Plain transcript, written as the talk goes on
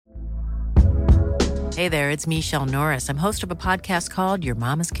Hey there, it's Michelle Norris. I'm host of a podcast called Your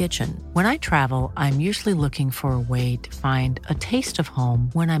Mama's Kitchen. When I travel, I'm usually looking for a way to find a taste of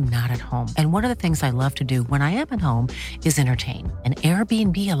home when I'm not at home. And one of the things I love to do when I am at home is entertain. And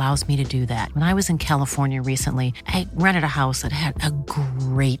Airbnb allows me to do that. When I was in California recently, I rented a house that had a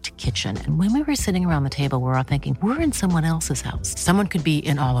great kitchen. And when we were sitting around the table, we were all thinking, we're in someone else's house. Someone could be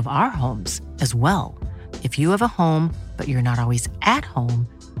in all of our homes as well. If you have a home, but you're not always at home,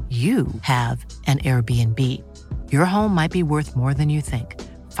 you have an Airbnb. Your home might be worth more than you think.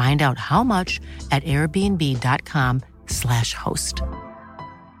 Find out how much at airbnb.com/host.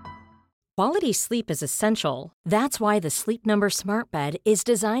 Quality sleep is essential. That's why the Sleep Number Smart Bed is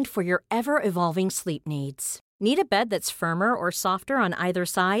designed for your ever-evolving sleep needs. Need a bed that's firmer or softer on either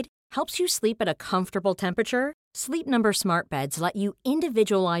side? Helps you sleep at a comfortable temperature? Sleep Number Smart Beds let you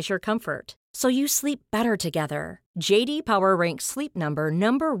individualize your comfort, so you sleep better together. J.D. Power ranks Sleep Number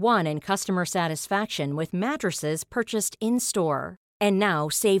 #1 in customer satisfaction with mattresses purchased in-store. And now,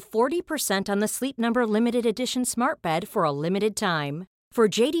 save 40% on the Sleep Number Limited Edition Smart Bed for a limited time.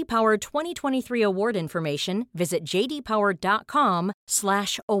 For J.D. Power 2023 award information, visit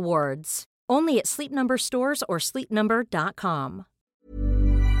jdpower.com/awards. Only at Sleep Number stores or sleepnumber.com.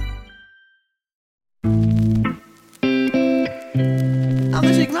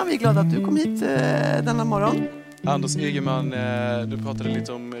 Anders Ygeman, vi är glada att du kom hit denna morgon. Anders Ygeman, du pratade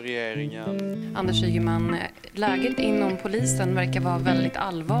lite om regeringen. Anders Ygeman, läget inom polisen verkar vara väldigt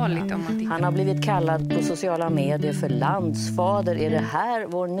allvarligt. Han har blivit kallad på sociala medier för landsfader. Är det här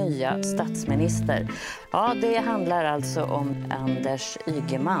vår nya statsminister? Ja, det handlar alltså om Anders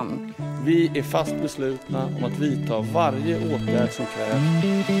Ygeman. Vi är fast beslutna om att vidta varje åtgärd som krävs.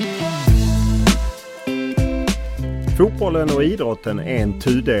 Fotbollen och idrotten är en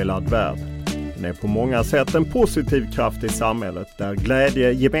tudelad värld. Den är på många sätt en positiv kraft i samhället där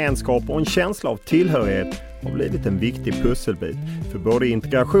glädje, gemenskap och en känsla av tillhörighet har blivit en viktig pusselbit för både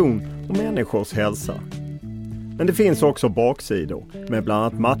integration och människors hälsa. Men det finns också baksidor med bland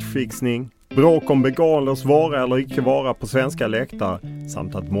annat matchfixning, bråk om begalers vara eller icke vara på svenska läktare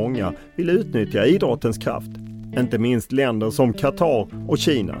samt att många vill utnyttja idrottens kraft, inte minst länder som Qatar och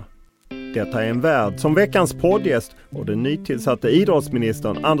Kina. Detta är en värld som veckans poddgäst och den nytillsatte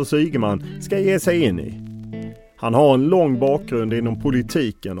idrottsministern Anders Ygeman ska ge sig in i. Han har en lång bakgrund inom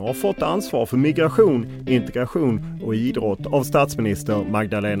politiken och har fått ansvar för migration, integration och idrott av statsminister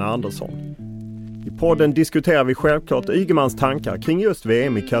Magdalena Andersson. I podden diskuterar vi självklart Ygemans tankar kring just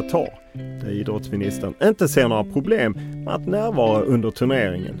VM i Qatar, där idrottsministern inte ser några problem med att närvara under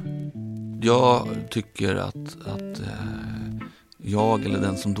turneringen. Jag tycker att jag eller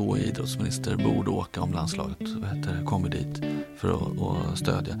den som då är idrottsminister borde åka om landslaget kommer dit för att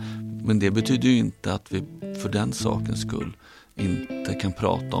stödja. Men det betyder ju inte att vi för den sakens skull inte kan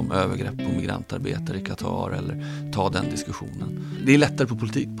prata om övergrepp på migrantarbetare i Qatar eller ta den diskussionen. Det är lättare på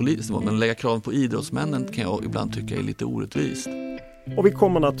politisk nivå, men lägga krav på idrottsmännen kan jag ibland tycka är lite orättvist. Och vi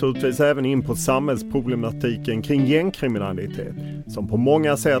kommer naturligtvis även in på samhällsproblematiken kring gängkriminalitet som på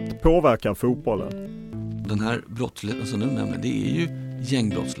många sätt påverkar fotbollen. Den här brottsligheten som du nämner, det är ju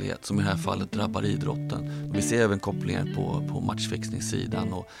gängbrottslighet som i det här fallet drabbar idrotten. Vi ser även kopplingar på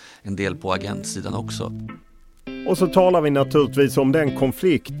matchfixningssidan och en del på agentsidan också. Och så talar vi naturligtvis om den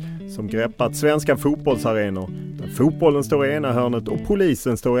konflikt som greppat svenska fotbollsarenor där fotbollen står i ena hörnet och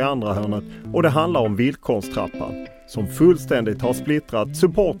polisen står i andra hörnet, och det handlar om villkorstrappan som fullständigt har splittrat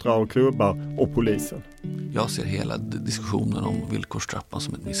supportrar och klubbar och polisen. Jag ser hela diskussionen om villkorstrappan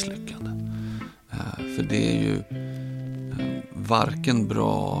som ett misslyckande. För det är ju varken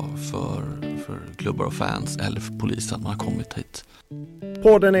bra för klubbar och fans eller för polisen att man har kommit hit.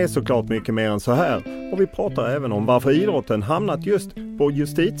 Podden är såklart mycket mer än så här, och vi pratar även om varför idrotten hamnat just på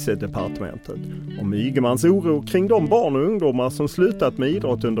Justitiedepartementet. Om Ygemans oro kring de barn och ungdomar som slutat med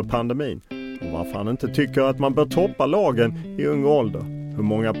idrott under pandemin. Och varför han inte tycker att man bör toppa lagen i ung ålder. Hur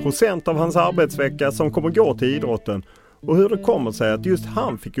många procent av hans arbetsvecka som kommer gå till idrotten. Och hur det kommer sig att just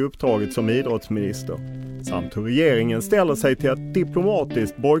han fick uppdraget som idrottsminister. Samt hur regeringen ställer sig till att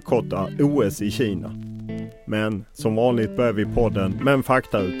diplomatiskt bojkotta OS i Kina. Men som vanligt börjar vi podden med en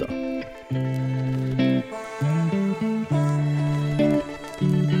faktaruta.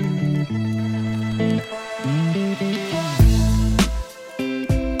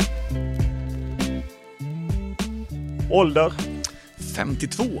 Ålder?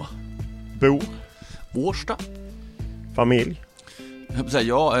 52. Bor? Årsta. Familj?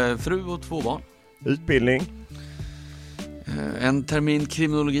 Ja, fru och 2 barn. Utbildning? En termin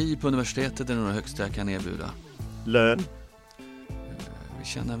kriminologi på universitetet är nog det högsta jag kan erbjuda. Lön?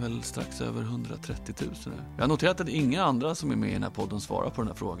 tjänar väl strax över 130 000. Jag har noterat att inga andra som är med i den här podden svarar på den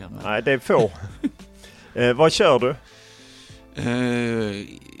här frågan. Men... Nej, det är få. Vad kör du?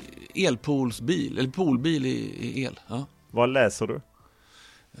 Elpoolsbil, eller poolbil i el. Ja. Vad läser du?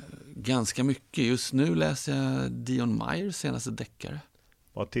 Ganska mycket. Just nu läser jag Dion Meyers senaste deckare.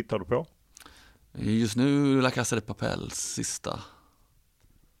 Vad tittar du på? Just nu La Casa de Papels sista.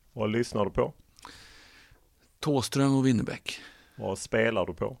 Vad lyssnar du på? Thåström och Winnerbäck. Vad spelar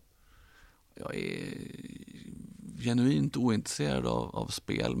du på? Jag är genuint ointresserad av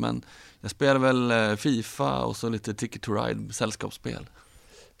spel, men jag spelar väl FIFA och så lite Ticket to Ride, sällskapsspel.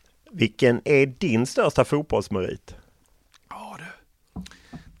 Vilken är din största fotbollsmerit? Ja du,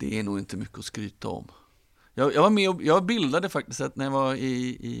 det är nog inte mycket att skryta om. Jag var med och jag bildade faktiskt att när jag var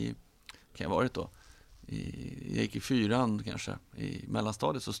i kan jag varit då? Jag gick i 4:an kanske, i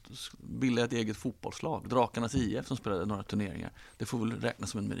mellanstadiet, så bildade jag ett eget fotbollslag, Drakarnas IF, som spelade några turneringar. Det får väl räknas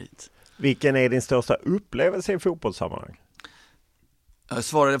som en merit. Vilken är din största upplevelse i fotbollssammanhang? Jag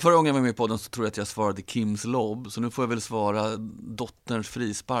svarade, förra gången jag var med på den så tror jag att jag svarade Kims lobb, så nu får jag väl svara dotterns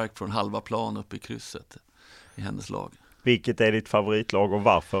frispark från halva plan upp i krysset i hennes lag. Vilket är ditt favoritlag och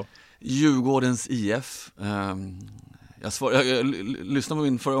varför? Djurgårdens IF. Jag lyssnade på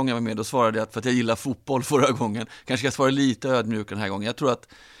min förra gången jag var med, och svarade jag att för att jag gillar fotboll förra gången. Kanske jag svarar lite ödmjuk den här gången. Jag tror att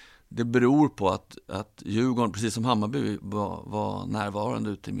det beror på att Djurgården, precis som Hammarby, var närvarande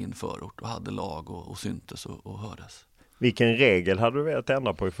ute i min förort och hade lag och syntes och hördes. Vilken regel hade du velat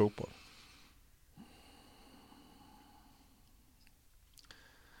ändra på i fotboll?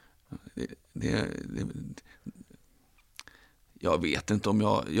 Jag vet inte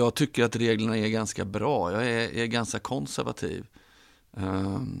om jag tycker att reglerna är ganska bra. Jag är ganska konservativ.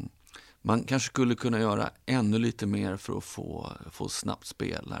 Man kanske skulle kunna göra ännu lite mer för att få snabbt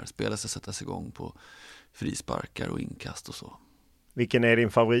spel när spelet ska sättas igång på frisparkar och inkast och så. Vilken är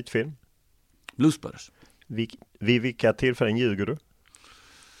din favoritfilm? Blues Brothers. Vid vilka tillfällen ljuger du?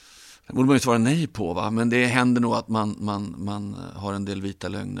 Det borde man ju svara nej på, va? Men det händer nog att man har en del vita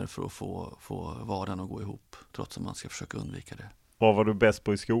lögner för att få vardagen att gå ihop, trots att man ska försöka undvika det. Vad var du bäst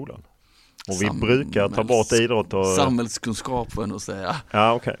på i skolan? Och vi brukar ta bort idrott och... Samhällskunskap får jag nog säga.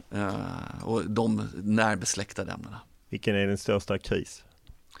 Ja, okej. Och de närbesläktade ämnena. Vilken är din största kris?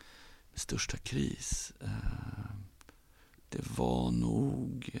 Största kris? Det var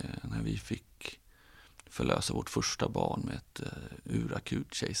nog när vi fick förlösa vårt första barn med ett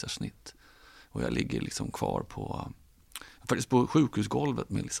urakut kejsarsnitt. Och jag ligger liksom kvar faktiskt på sjukhusgolvet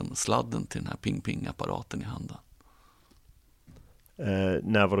med liksom sladden till den här ping-ping-apparaten i handen.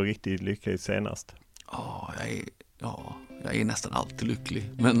 När var du riktigt lycklig senast? Jag är nästan alltid lycklig.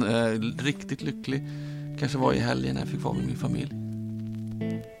 Men riktigt lycklig kanske var i helgen när jag fick vara med min familj.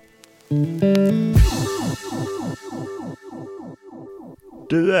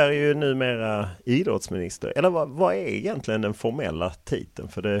 Du är ju numera idrottsminister. Eller vad är egentligen den formella titeln?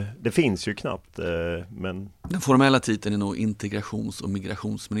 För det finns ju knappt. Men... Den formella titeln är nog integrations- och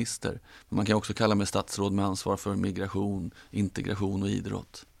migrationsminister. Men man kan också kalla mig statsråd med ansvar för migration, integration och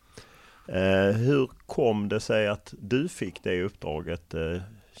idrott. Hur kom det sig att du fick det uppdraget?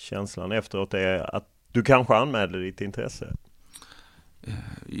 Känslan efteråt är att du kanske anmälde ditt intresse.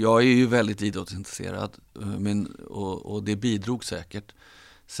 Jag är ju väldigt idrottsintresserad, och det bidrog säkert.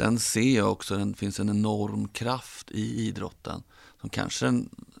 Sen ser jag också att det finns en enorm kraft i idrotten, som kanske den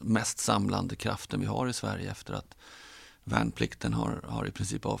mest samlande kraften vi har i Sverige efter att värnplikten har i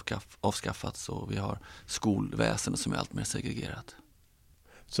princip avskaffats och vi har skolväsendet som är allt mer segregerat.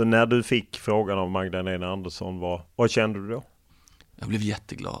 Så när du fick frågan av Magdalena Andersson, vad kände du då? Jag blev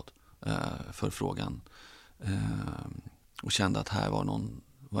jätteglad för frågan och kände att här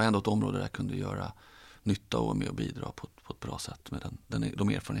var ändå ett område där jag kunde göra nytta och med och bidra på ett bra sätt med de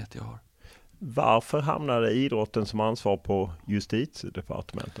erfarenheter jag har. Varför hamnade idrotten som ansvar på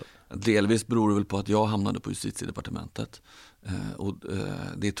Justitiedepartementet? Delvis beror det väl på att jag hamnade på Justitiedepartementet. Och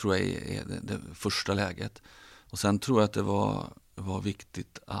det tror jag är det första läget. Och sen tror jag att det var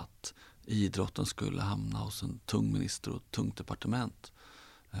viktigt att idrotten skulle hamna hos en tung minister och ett tungt departement.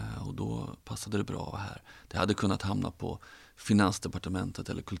 Och då passade det bra här. Det hade kunnat hamna på Finansdepartementet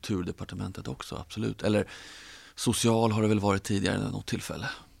eller Kulturdepartementet också, absolut. Eller social har det väl varit tidigare än något tillfälle.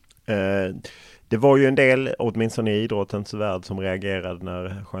 Det var ju en del, åtminstone i idrottens värld, som reagerade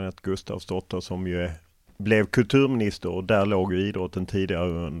när Jeanette Gustafsdotter, som ju blev kulturminister, och där låg ju idrotten tidigare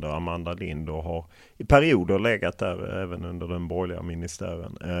under Amanda Lind och har i perioder legat där även under den borgerliga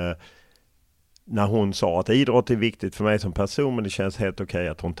ministären. När hon sa att idrott är viktigt för mig som person, men det känns helt okej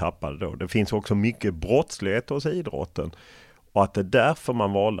att hon tappade då. Det finns också mycket brottslighet hos idrotten och att det är därför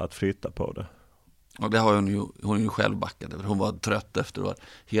man valde att flytta på det. Och det har hon ju själv backat över. Hon var trött efter att ha varit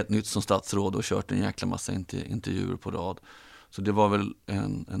helt nytt som statsråd och kört en jäkla massa intervjuer på rad. Så det var väl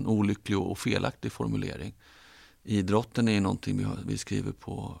en olycklig och felaktig formulering. Idrotten är någonting vi skriver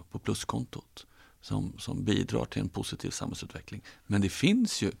på pluskontot som bidrar till en positiv samhällsutveckling. Men det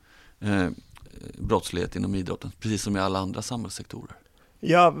finns ju brottslighet inom idrotten, precis som i alla andra samhällssektorer.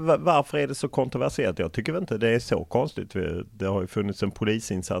 Ja, varför är det så kontroversiellt? Jag tycker inte det är så konstigt. Det har ju funnits en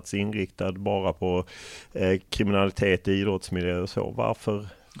polisinsats inriktad bara på kriminalitet i idrottsmiljö och så. Varför?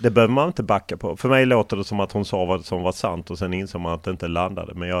 Det behöver man inte backa på. För mig låter det som att hon sa vad som var sant och sen insåg man att det inte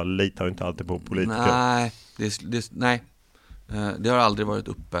landade. Men jag litar inte alltid på politiker. Nej, det har aldrig varit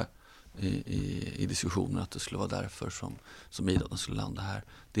uppe i diskussionen att det skulle vara därför som idrotten skulle landa här.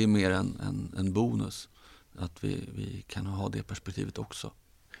 Det är mer en bonus att vi kan ha det perspektivet också.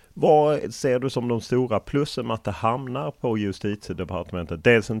 Vad ser du som de stora plussen med att det hamnar på Justitiedepartementet?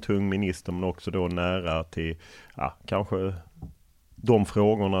 Dels en tung minister men också då nära till kanske de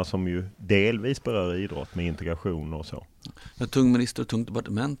frågorna som ju delvis berör idrott med integration och så. En tung minister och tungt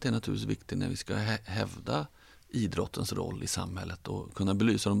departement är naturligtvis viktigt när vi ska hävda idrottens roll i samhället och kunna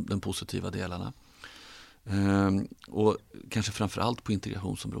belysa de positiva delarna. Och kanske framförallt på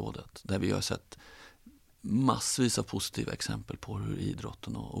integrationsområdet där vi har sett massvis av positiva exempel på hur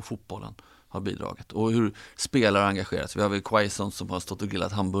idrotten och fotbollen har bidragit och hur spelare engagerats. Vi har väl Quaison som har stått och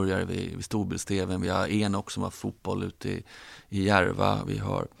grillat hamburgare vid storbilds-tvn. Vi har Enoch som har fotboll ute i Järva. Vi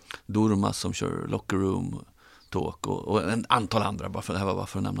har Durmas som kör locker room talk och en antal andra, bara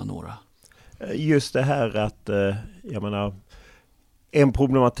för att nämna några. Just det här att, jag menar, en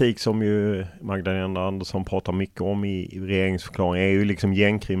problematik som ju Magdalena Andersson pratar mycket om i regeringsförklaringen är ju liksom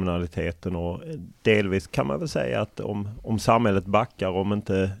gängkriminaliteten och delvis kan man väl säga att om samhället backar, om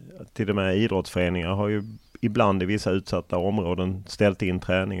inte till och med idrottsföreningar har ju ibland i vissa utsatta områden ställt in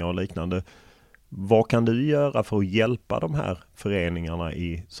träningar och liknande. Vad kan du göra för att hjälpa de här föreningarna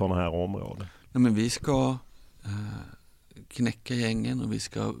i sådana här områden? Nej, men vi ska knäcka gängen och vi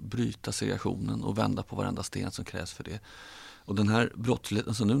ska bryta segregationen och vända på varenda sten som krävs för det. Och den här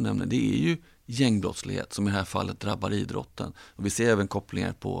brottsligheten som du nämner, det är ju gängbrottslighet som i det här fallet drabbar idrotten. Och vi ser även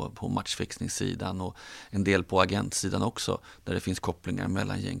kopplingar på matchfixningssidan och en del på agentsidan också, där det finns kopplingar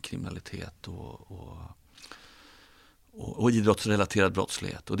mellan gängkriminalitet och idrottsrelaterad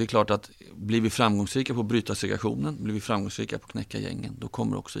brottslighet. Och det är klart att blir vi framgångsrika på att bryta segregationen, blir vi framgångsrika på att knäcka gängen, då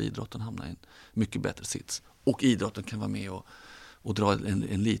kommer också idrotten hamna i en mycket bättre sits. Och idrotten kan vara med och dra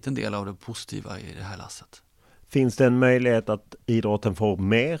en liten del av det positiva i det här lasset. Finns det en möjlighet att idrotten får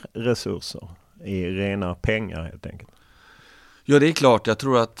mer resurser i rena pengar helt enkelt? Ja, det är klart. Jag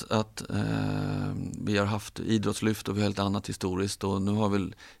tror att vi har haft idrottslyft och vi har helt annat historiskt. Och nu har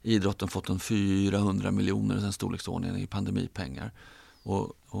väl idrotten fått en 400 miljoner i den storleksordningen i pandemipengar.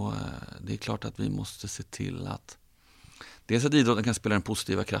 Och det är klart att vi måste se till att dels att idrotten kan spela den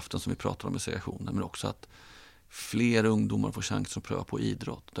positiva kraften som vi pratar om i segregationen, men också att fler ungdomar får chansen att pröva på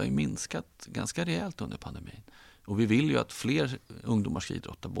idrott. Det har ju minskat ganska rejält under pandemin. Och vi vill ju att fler ungdomar ska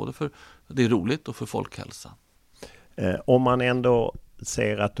idrotta, både för det är roligt och för folkhälsan. Om man ändå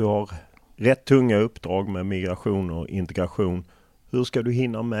ser att du har rätt tunga uppdrag med migration och integration, hur ska du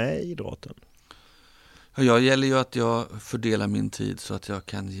hinna med idrotten? Ja, det gäller ju att jag fördelar min tid så att jag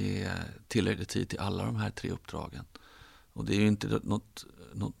kan ge tillräcklig tid till alla de här 3 uppdragen. Och det är ju inte något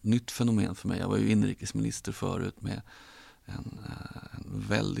nytt fenomen för mig. Jag var ju inrikesminister förut med en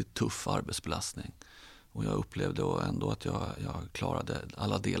väldigt tuff arbetsbelastning. Och jag upplevde ändå att jag klarade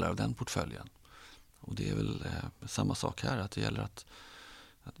alla delar av den portföljen. Och det är väl samma sak här, att det gäller att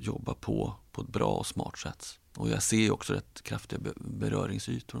jobba på ett bra och smart sätt. Och jag ser också rätt kraftiga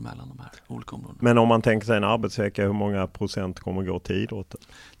beröringsytor mellan de här olika områdena. Men om man tänker sig en arbetsvecka, hur många procent kommer gå till idrotten?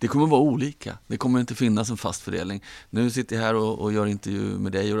 Det kommer vara olika. Det kommer inte finnas en fast fördelning. Nu sitter jag här och gör intervju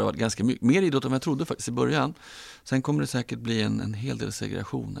med dig och det har varit ganska mer idrott än jag trodde faktiskt i början. Sen kommer det säkert bli en hel del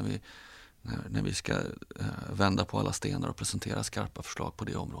segregation när vi ska vända på alla stenar och presentera skarpa förslag på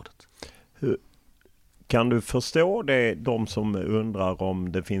det området. Kan du förstå det, de som undrar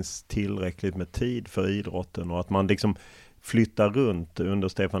om det finns tillräckligt med tid för idrotten och att man liksom flyttar runt? Under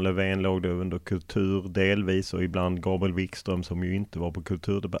Stefan Löfven låg det under kultur delvis och ibland Gabriel Wikström som ju inte var på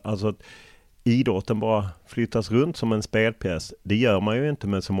kulturdebatt. Alltså att idrotten bara flyttas runt som en spelpjäs, det gör man ju inte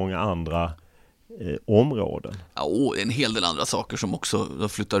med så många andra områden. Ja, och en hel del andra saker som också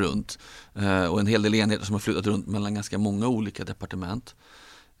flyttar runt och en hel del enheter som har flyttat runt mellan ganska många olika departement.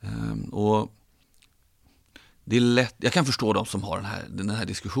 Och det är lätt, jag kan förstå de som har den här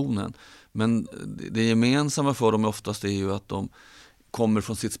diskussionen, men det gemensamma för dem oftast är ju att de kommer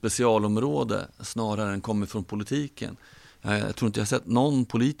från sitt specialområde snarare än kommer från politiken. Jag tror inte jag har sett någon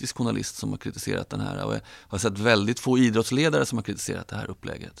politisk journalist som har kritiserat den här, och jag har sett väldigt få idrottsledare som har kritiserat det här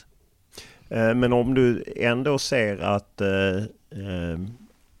upplägget. Men om du ändå ser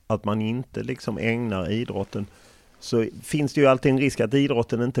att man inte liksom ägnar idrotten, så finns det ju alltid en risk att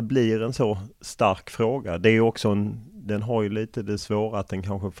idrotten inte blir en så stark fråga. Det är ju också den har ju lite det svåra att den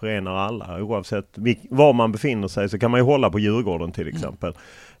kanske förenar alla. Oavsett var man befinner sig så kan man ju hålla på Djurgården till exempel.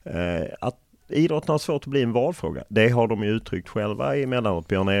 Att idrotten har svårt att bli en valfråga. Det har de ju uttryckt själva emellanåt.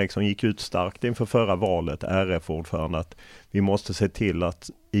 Björn Eriksson gick ut starkt inför förra valet, RF-ordförande, att vi måste se till att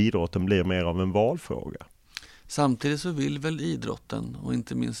idrotten blir mer av en valfråga. Samtidigt så vill väl idrotten, och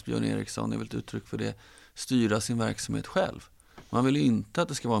inte minst Björn Eriksson är väl ett uttryck för det, styra sin verksamhet själv. Man vill ju inte att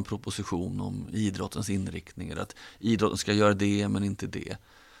det ska vara en proposition om idrottens inriktning, eller att idrotten ska göra det men inte det.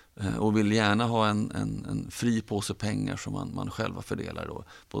 Och vill gärna ha en fri påse pengar som man själva fördelar då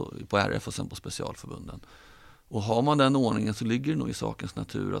på RF och sen på specialförbunden. Och har man den ordningen så ligger det nog i sakens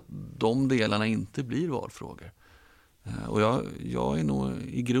natur att de delarna inte blir valfrågor. Och jag är nog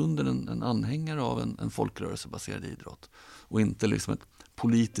i grunden en anhängare av en folkrörelsebaserad idrott. Och inte liksom ett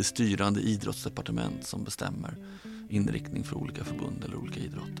politiskt styrande idrottsdepartement som bestämmer inriktning för olika förbund eller olika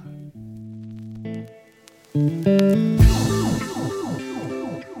idrotter.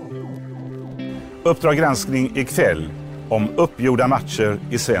 Uppdrag granskning ikväll om uppgjorda matcher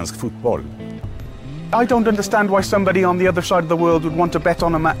i svensk fotboll. I don't understand why somebody on the other side of the world would want to bet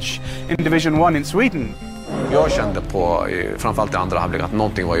on a match in Division 1 in Sweden. Jag kände på, framförallt i andra halvlek, att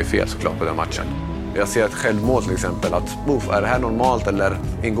någonting var ju fel såklart på den matchen. Jag ser ett självmål till exempel, att är det här normalt eller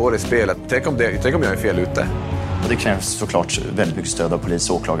ingår det i spelet? Tänk om jag är fel ute. Och det krävs såklart väldigt mycket stöd av polis-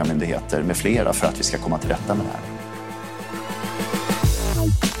 och åklagarmyndigheter med flera för att vi ska komma till rätta med det här.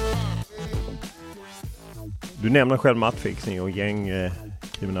 Du nämner själv matchfixning och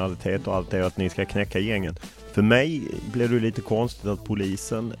gängkriminalitet och allt det, att ni ska knäcka gängen. För mig blir det lite konstigt att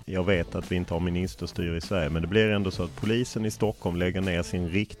polisen, jag vet att vi inte har ministerstyre i Sverige, men det blir ändå så att polisen i Stockholm lägger ner sin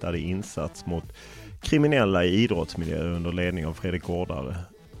riktade insats mot kriminella i idrottsmiljö under ledning av Fredrik Gårdare.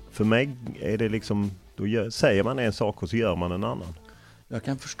 För mig är det liksom, då säger man en sak och så gör man en annan. Jag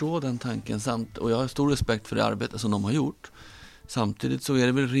kan förstå den tanken och jag har stor respekt för det arbete som de har gjort. Samtidigt så är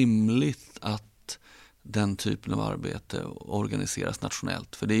det väl rimligt att den typen av arbete organiseras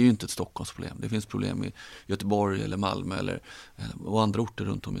nationellt. För det är ju inte ett Stockholmsproblem. Det finns problem i Göteborg eller Malmö och andra orter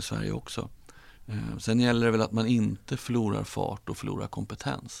runt om i Sverige också. Sen gäller det väl att man inte förlorar fart och förlorar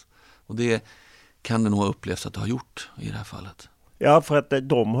kompetens. Och det kan det nog ha upplevts att det har gjort i det här fallet. Ja, för att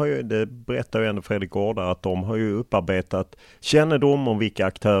det berättar ju ändå Fredrik Gårdare, att de har ju upparbetat kännedom om vilka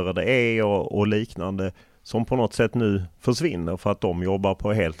aktörer det är och liknande som på något sätt nu försvinner för att de jobbar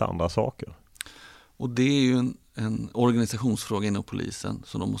på helt andra saker. Och det är ju en organisationsfråga inom polisen,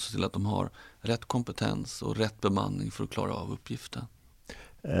 så de måste se till att de har rätt kompetens och rätt bemanning för att klara av uppgiften.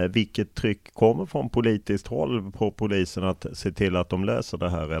 Vilket tryck kommer från politiskt håll på polisen att se till att de löser det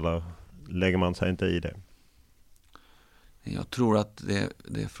här, eller lägger man sig inte i det? Jag tror att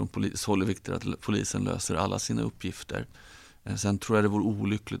det från håll är viktigt att polisen löser alla sina uppgifter. Sen tror jag det vore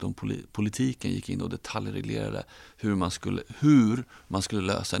olyckligt om politiken gick in och detaljreglerade hur man skulle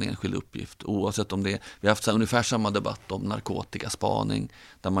lösa en enskild uppgift. Oavsett om vi har haft ungefär samma debatt om narkotikaspaning,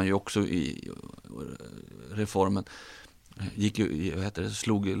 där man ju också i reformen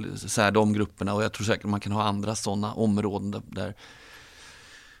slog isär de grupperna, och jag tror säkert man kan ha andra sådana områden där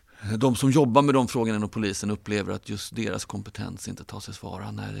de som jobbar med de frågorna inom polisen upplever att just deras kompetens inte tas till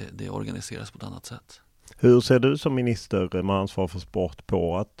svara när det organiseras på ett annat sätt. Hur ser du som minister med ansvar för sport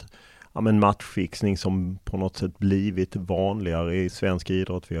på att matchfixning som på något sätt blivit vanligare i svensk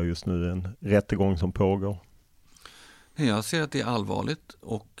idrott? Vi har just nu en rättegång som pågår. Jag ser att det är allvarligt,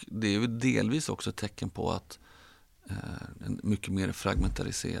 och det är ju delvis också ett tecken på att en mycket mer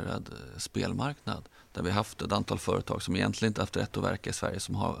fragmentariserad spelmarknad, där vi har haft ett antal företag som egentligen inte haft rätt att verka i Sverige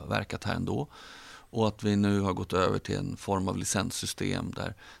som har verkat här ändå. Och att vi nu har gått över till en form av licenssystem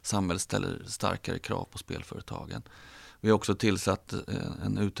där samhället ställer starkare krav på spelföretagen. Vi har också tillsatt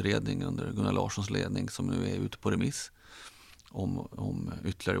en utredning under Gunnar Larssons ledning som nu är ute på remiss om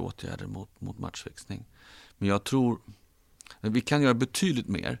ytterligare åtgärder mot matchfixning. Men jag tror vi kan göra betydligt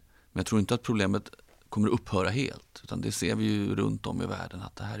mer, men jag tror inte att problemet kommer att upphöra helt. Utan det ser vi ju runt om i världen,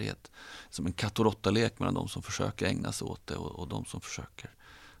 att det här är som en katt- och råtta-lek mellan de som försöker ägna sig åt det och de som försöker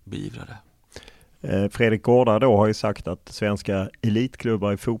beivra det. Fredrik Gårdare då har ju sagt att svenska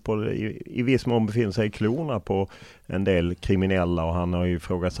elitklubbar i fotboll i viss mån befinner sig i klorna på en del kriminella, och han har ju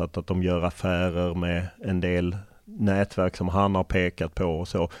ifrågasatt att de gör affärer med en del nätverk som han har pekat på och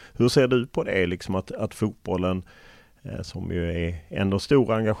så. Hur ser du på det, liksom att fotbollen som ju är ändå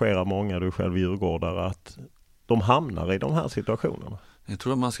stor, engagerar många, du är själv djurgårdare, att de hamnar i de här situationerna? Jag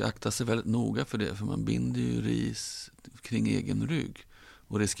tror att man ska akta sig väldigt noga för det, för man binder ju ris kring egen rygg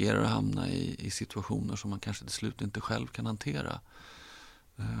och riskerar att hamna i situationer som man kanske till slut inte själv kan hantera.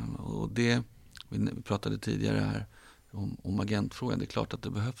 Och det, vi pratade tidigare här om agentfrågan, det är klart att det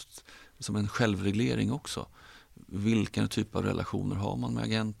behövs som en självreglering också. Vilka typer av relationer har man med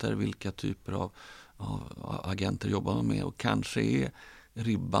agenter, vilka typer av agenter jobbar man med, och kanske är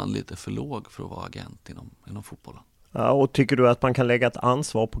ribban lite för låg för att vara agent inom fotbollen. Ja, och tycker du att man kan lägga ett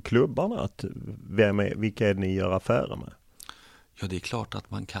ansvar på klubbarna att vilka är det ni gör affärer med? Ja, det är klart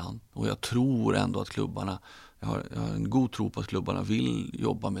att man kan, och jag tror ändå att klubbarna, jag har en god tro på att klubbarna vill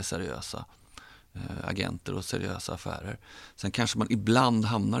jobba med seriösa agenter och seriösa affärer. Sen kanske man ibland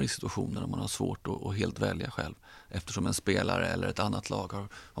hamnar i situationer där man har svårt att helt välja själv, eftersom en spelare eller ett annat lag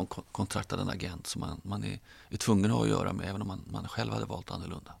har kontraktat en agent som man är tvungen att ha att göra med, även om man själv hade valt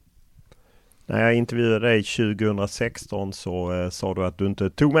annorlunda. När jag intervjuade dig 2016 så sa du att du inte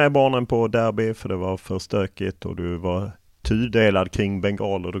tog med barnen på derby för det var för stökigt och du var tudelad kring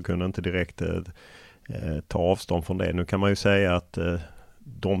bengaler. Du kunde inte direkt ta avstånd från det. Nu kan man ju säga att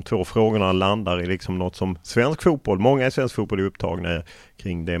de två frågorna landar i liksom något som många i svensk fotboll är upptagna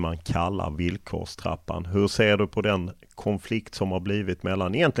kring det man kallar villkorstrappan. Hur ser du på den konflikt som har blivit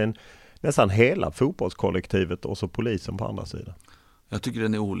mellan egentligen nästan hela fotbollskollektivet och så polisen på andra sidan? Jag tycker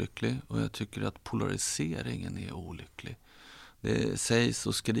den är olycklig, och jag tycker att polariseringen är olycklig. Det sägs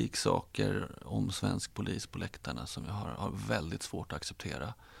och skriks saker om svensk polis på läktarna som jag har väldigt svårt att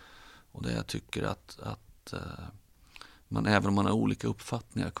acceptera. Och där jag tycker att man, även om man har olika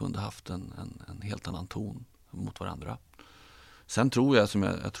uppfattningar, kunde haft en helt annan ton mot varandra. Sen tror jag, som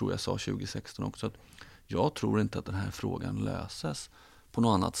jag tror jag sa 2016 också, att jag tror inte att den här frågan löses på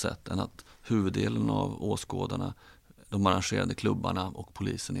något annat sätt än att huvuddelen av åskådarna, de arrangerade klubbarna och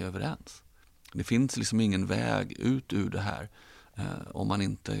polisen är överens. Det finns liksom ingen väg ut ur det här om man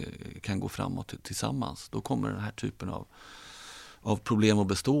inte kan gå framåt tillsammans. Då kommer den här typen av problem att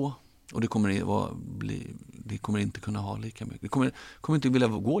bestå, och det kommer inte kunna ha lika mycket. Det kommer inte vilja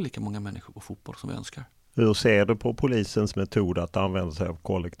gå lika många människor på fotboll som vi önskar. Hur ser du på polisens metod att använda sig av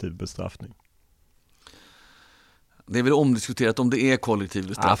kollektiv bestraffning? Det är väl omdiskuterat om det är kollektiv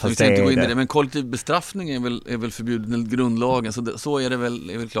bestraffning. Vi ska inte gå in i det, men kollektiv bestraffning är väl förbjuden i grundlagen, så är det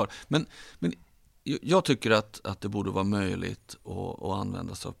väl klart. Men jag tycker att det borde vara möjligt att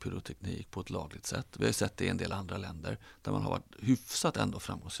använda sig av pyroteknik på ett lagligt sätt. Vi har sett det i en del andra länder där man har varit hyfsat ändå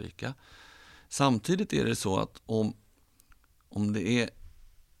framgångsrika. Samtidigt är det så att om det är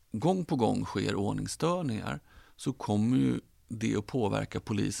gång på gång sker ordningsstörningar, så kommer ju det att påverka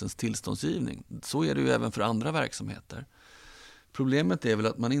polisens tillståndsgivning. Så är det ju även för andra verksamheter. Problemet är väl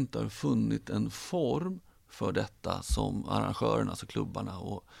att man inte har funnit en form för detta som arrangörerna, alltså klubbarna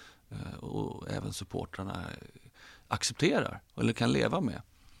och även supportrarna accepterar eller kan leva med.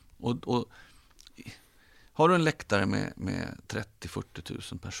 Och har du en läktare med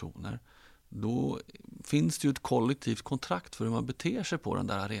 30-40 000 personer, då finns det ju ett kollektivt kontrakt för hur man beter sig på den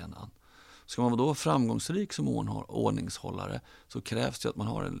där arenan. Ska man då vara framgångsrik som ordningshållare, så krävs det att man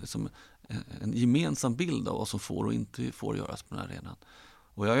har en gemensam bild av vad som får och inte får göras på den här arenan.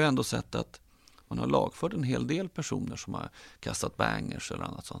 Och jag har ju ändå sett att man har lagfört en hel del personer som har kastat bangers eller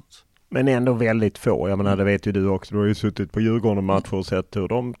annat sånt. Men ändå väldigt få. Jag menar, det vet ju du också. Du har ju suttit på Djurgården-matcher och sett hur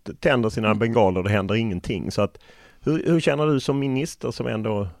de tänder sina bengaler och det händer ingenting. Så att, hur känner du som minister som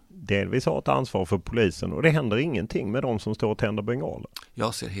ändå delvis har ett ansvar för polisen och det händer ingenting med de som står och tänder bengaler?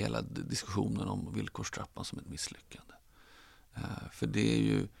 Jag ser hela diskussionen om villkorstrappan som ett misslyckande. För det är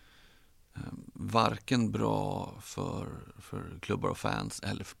ju varken bra för klubbar och fans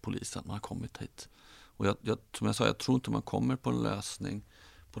eller för polisen att man har kommit hit. Och som jag sa, jag tror inte man kommer på en lösning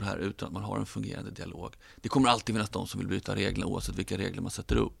på det här utan att man har en fungerande dialog. Det kommer alltid finnas de som vill bryta reglerna oavsett vilka regler man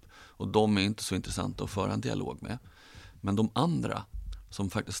sätter upp. Och de är inte så intressanta att föra en dialog med. Men de andra som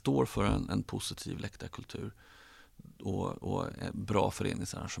faktiskt står för en positiv läktarkultur och bra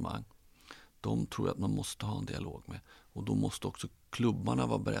föreningsarrangemang, de tror jag att man måste ha en dialog med. Och då måste också klubbarna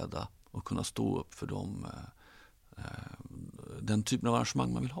vara beredda att kunna stå upp för den typen av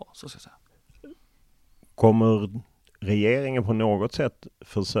arrangemang man vill ha, så ska jag säga. Kommer regeringen på något sätt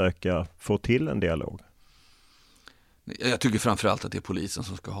försöka få till en dialog? Jag tycker framförallt att det är polisen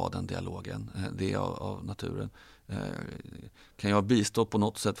som ska ha den dialogen. Det är av naturen. Kan jag bistå på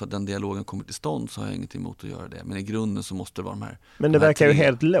något sätt för att den dialogen kommer till stånd, så har jag inget emot att göra det. Men i grunden så måste det vara de här. Men det verkar ju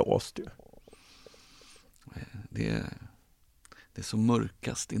helt låst ju. Det är så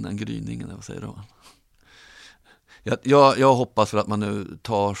mörkast innan gryningen, vad säger du? Jag hoppas väl att man nu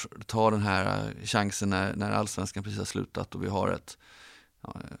tar den här chansen när allsvenskan precis har slutat och vi har ett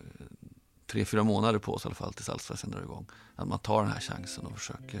 3-4 månader på oss i alla fall tills Allsvenskan drar igång. Att man tar den här chansen och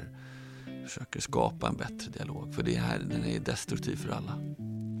försöker skapa en bättre dialog. För den är destruktiv för alla.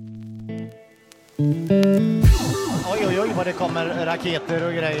 Oj, vad det kommer raketer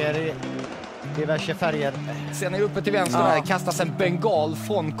och grejer i diverse färger. Sen är uppe till vänster här kastas en bengal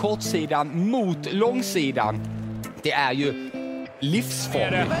från kortsidan mot långsidan. Det är ju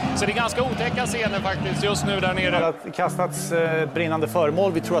livsfarligt. Så det är ganska otäcka scener faktiskt just nu där nere. Det har kastats brinnande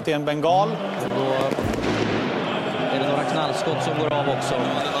föremål. Vi tror att det är en bengal. Då är det några knallskott som går av också.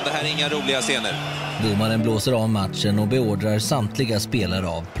 Det här är inga roliga scener. Domaren blåser av matchen och beordrar samtliga spelare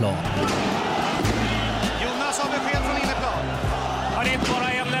av plan. Jonas har besked från inneplan. Ja, det är inte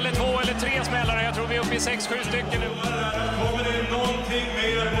bara 1 eller 2 eller 3 smällare. Jag tror vi är uppe i 6-7 stycken nu. Kommer det någonting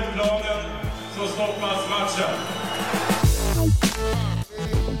mer mot planen så stoppas matchen.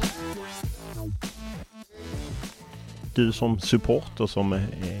 Du som supporter som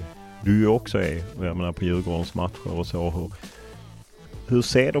du också är, jag menar på Djurgårdens matcher och så, hur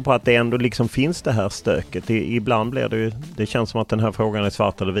ser du på att det ändå liksom finns det här stöket? Ibland blir det känns som att den här frågan är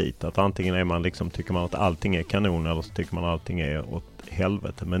svart eller vit, att antingen är man liksom, tycker man att allting är kanon eller så tycker man att allting är åt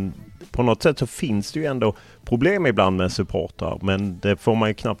helvete, men på något sätt så finns det ju ändå problem ibland med supportrar, men det får man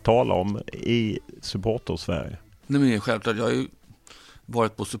ju knappt tala om i supporter-Sverige. Nej, men självklart, jag har ju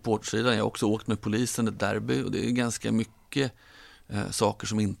varit på supportsidan, jag har också åkt med polisen ett derby och det är ganska mycket saker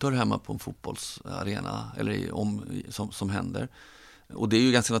som inte hör hemma på en fotbollsarena eller som händer. Och det är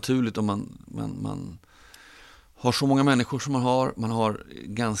ju ganska naturligt om man har så många människor som man har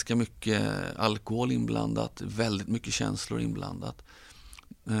ganska mycket alkohol inblandat, väldigt mycket känslor inblandat.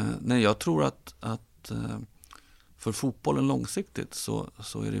 Nej, jag tror att för fotbollen långsiktigt så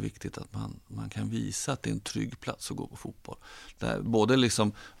är det viktigt att man kan visa att det är en trygg plats att gå på fotboll. Där både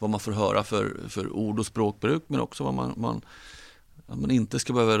liksom vad man får höra för ord och språkbruk, men också vad man inte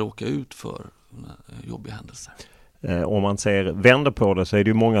ska behöva råka ut för jobbiga händelser. Om man vänder på det så är det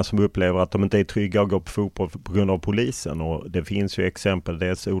ju många som upplever att de inte är trygga att gå på fotboll på grund av polisen, och det finns ju exempel,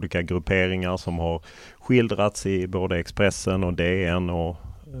 dels olika grupperingar som har skildrats i både Expressen och DN och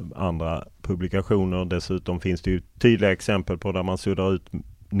andra publikationer. Dessutom finns det ju tydliga exempel på där man suddar ut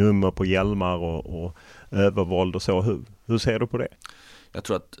nummer på hjälmar och övervåld och så. Hur ser du på det? Jag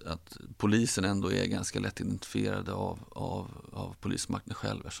tror att polisen ändå är ganska lätt identifierade av polismakten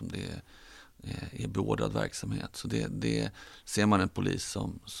själv, eftersom det är beordrad verksamhet. Så det ser man en polis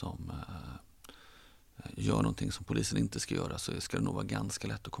som gör någonting som polisen inte ska göra, så ska det nog vara ganska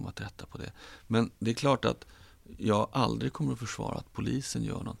lätt att komma till rätta på det. Men det är klart att jag aldrig kommer att försvara att polisen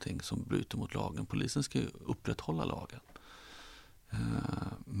gör någonting som bryter mot lagen. Polisen ska ju upprätthålla lagen.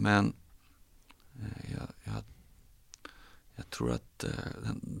 Men jag tror att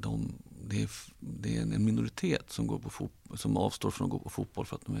det är en minoritet som avstår från att gå på fotboll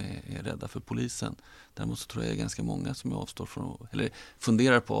för att de är rädda för polisen. Däremot så tror jag det är ganska många som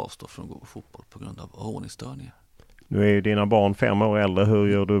funderar på att avstå från att gå på fotboll på grund av ordningsstörningar. Nu är ju dina barn 5 år äldre. Hur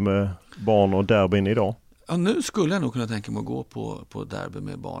gör du med barn och derbyn idag? Ja, nu skulle jag nog kunna tänka mig att gå på derby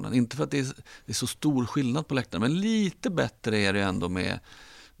med barnen. Inte för att det är så stor skillnad på läktaren, men lite bättre är det ändå med.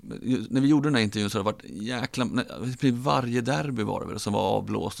 När vi gjorde den här intervjun så har det varit varje derby var det väl som var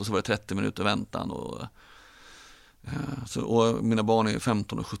avblåst, och så var det 30 minuter väntan och mina barn är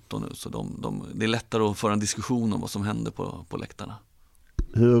 15 och 17 nu, så det är lättare att föra en diskussion om vad som händer på läktarna.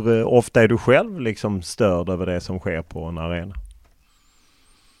 Hur ofta är du själv liksom störd över det som sker på en arena?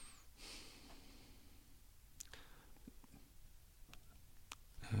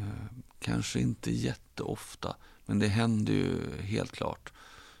 Kanske inte jätteofta, men det händer ju helt klart.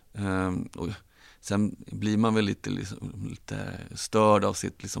 Och sen blir man väl lite störd av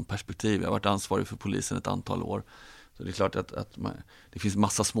sitt liksom perspektiv. Jag har varit ansvarig för polisen ett antal år. Så det är klart att det finns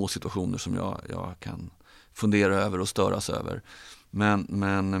massa små situationer som jag kan fundera över och störas över.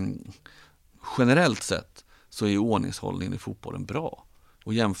 Men generellt sett så är ordningshållningen i fotbollen bra.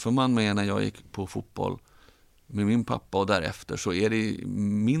 Och jämför man med när jag gick på fotboll med min pappa och därefter, så är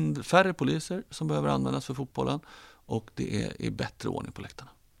det färre poliser som behöver användas för fotbollen, och det är bättre ordning på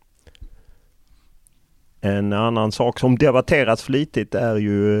läktarna. En annan sak som debatteras flitigt är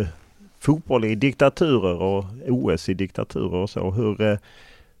ju fotboll i diktaturer och OS i diktaturer och så. Hur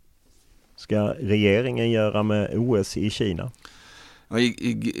ska regeringen göra med OS i Kina? Ja,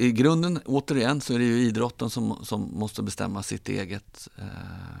 i grunden, återigen, så är det ju idrotten som måste bestämma sitt eget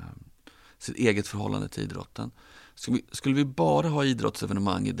förhållande till idrotten. Skulle vi bara ha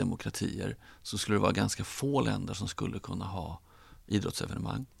idrottsevenemang i demokratier, så skulle det vara ganska få länder som skulle kunna ha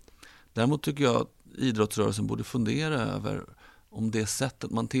idrottsevenemang. Däremot tycker jag att idrottsrörelsen borde fundera över om det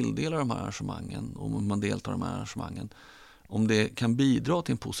sättet man tilldelar de här arrangemangen, om man deltar i de här arrangemangen, om det kan bidra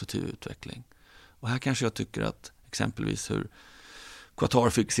till en positiv utveckling. Och här kanske jag tycker att exempelvis hur Qatar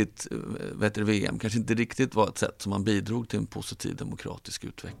fick sitt VM kanske inte riktigt var ett sätt som man bidrog till en positiv demokratisk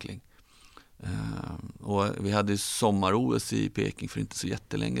utveckling. Och vi hade sommar-OS i Peking för inte så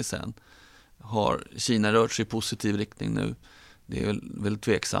jättelänge sedan. Har Kina rört sig i positiv riktning nu? Det är väl väldigt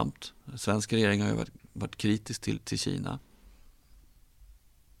tveksamt. Svenska regeringen har ju varit kritisk till Kina.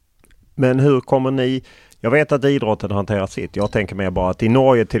 Men hur kommer ni... Jag vet att idrotten hanterar sitt. Jag tänker mer bara att i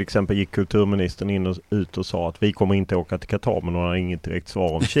Norge till exempel gick kulturministern ut och sa att vi kommer inte åka till Qatar, men hon har inget direkt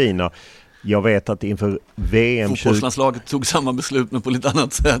svar om Kina. Jag vet att inför VM... Fotbollslandslaget tog samma beslut men på lite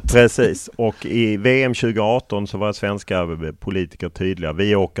annat sätt. Precis, och i VM 2018 så var svenska politiker tydliga.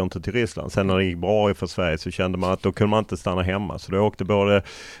 Vi åker inte till Ryssland. Sen när det gick bra för Sverige så kände man att då kunde man inte stanna hemma. Så då åkte både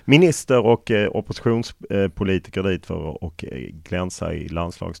minister och oppositionspolitiker dit för att glänsa i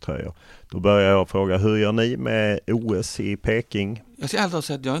landslagströjor. Då börjar jag fråga, hur gör ni med OS i Peking? Jag ska ärligt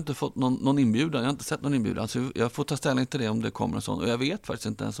säga att jag har inte fått någon inbjudan. Jag har inte sett någon inbjudan. Så jag får ta ställning till det om det kommer en sån. Och jag vet faktiskt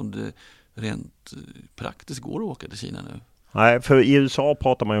inte ens om det rent praktiskt går att åka till Kina nu. Nej, för i USA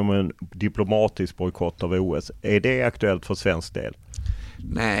pratar man ju om en diplomatisk bojkott av OS. Är det aktuellt för svensk del?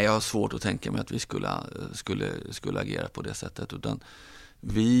 Nej, jag har svårt att tänka mig att vi skulle agera på det sättet. Utan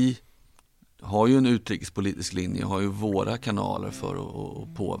vi har ju en utrikespolitisk linje, har ju våra kanaler för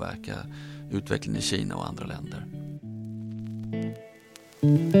att påverka utvecklingen i Kina och andra länder.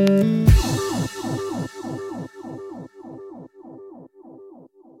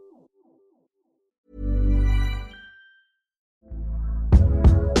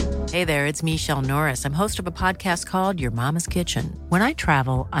 Hey there, it's Michelle Norris. I'm host of a podcast called Your Mama's Kitchen. When I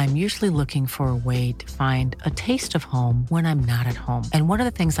travel, I'm usually looking for a way to find a taste of home when I'm not at home. And one of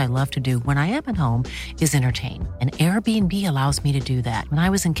the things I love to do when I am at home is entertain. And Airbnb allows me to do that. When I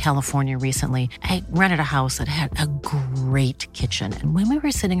was in California recently, I rented a house that had a great kitchen. And when we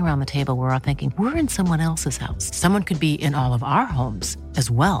were sitting around the table, we were all thinking, we're in someone else's house. Someone could be in all of our homes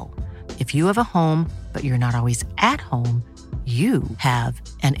as well. If you have a home, but you're not always at home, you have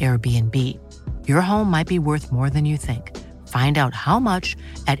an Airbnb. Your home might be worth more than you think. Find out how much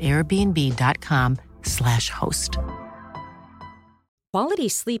at airbnb.com/host. Quality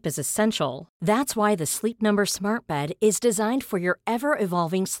sleep is essential. That's why the Sleep Number Smart Bed is designed for your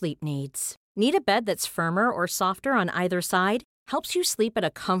ever-evolving sleep needs. Need a bed that's firmer or softer on either side? Helps you sleep at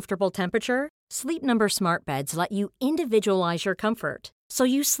a comfortable temperature? Sleep Number Smart Beds let you individualize your comfort, so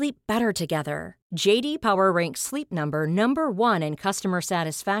you sleep better together. JD Power ranks Sleep Number #1 in customer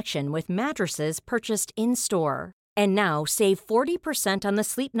satisfaction with mattresses purchased in-store. And now save 40% on the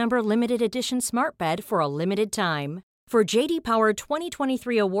Sleep Number Limited Edition Smart Bed for a limited time. For JD Power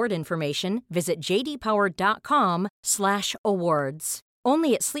 2023 award information, visit jdpower.com/awards.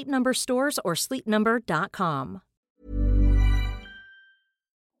 Only at Sleep Number stores or sleepnumber.com.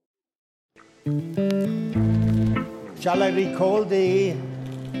 Shall I recall the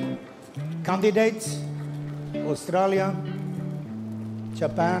candidates? Australia,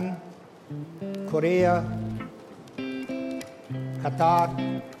 Japan, Korea, Qatar,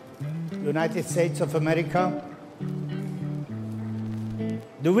 United States of America.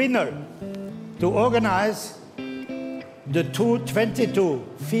 The winner to organize the 2022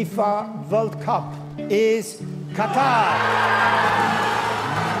 FIFA World Cup is Qatar.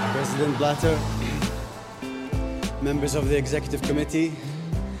 President Blatter, members of the Executive Committee,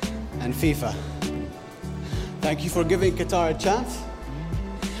 and FIFA. Thank you for giving Qatar a chance,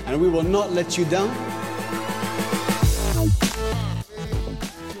 and we will not let you down.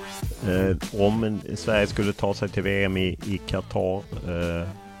 Om Sverige skulle ta sig till VM i Qatar,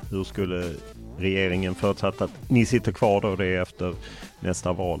 hur skulle regeringen, förutsatt att ni sitter kvar då det är efter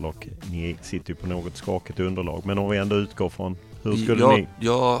nästa val och ni sitter ju på något skakigt underlag, men om vi ändå utgår från hur skulle ni...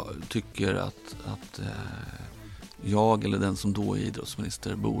 Jag tycker att jag eller den som då är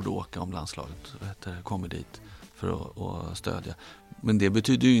idrottsminister borde åka om landslaget kommer dit för att stödja. Men det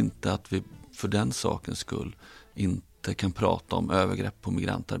betyder ju inte att vi för den sakens skull inte kan prata om övergrepp på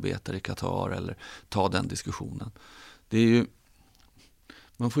migrantarbetare i Qatar eller ta den diskussionen. Det är ju,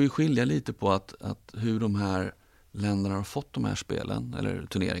 man får ju skilja lite på att hur de här länderna har fått de här spelen eller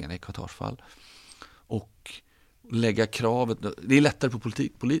turneringarna i Qatars fall och lägga kravet, det är lättare på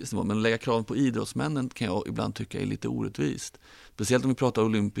politisk nivå, men lägga kravet på idrottsmännen kan jag ibland tycka är lite orättvist. Speciellt om vi pratar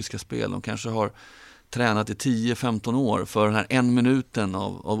olympiska spel, de kanske har tränat i 10-15 år för den här 1 minuten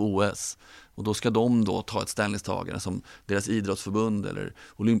av OS. Och då ska de då ta ett ställningstagande som deras idrottsförbund eller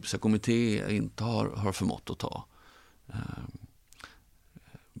olympiska kommitté inte har förmått att ta.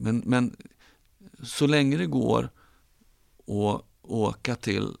 Men så länge det går att åka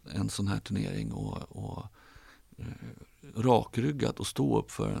till en sån här turnering och rakryggat och stå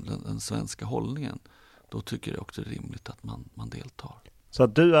upp för den svenska hållningen, då tycker jag också det är rimligt att man deltar. Så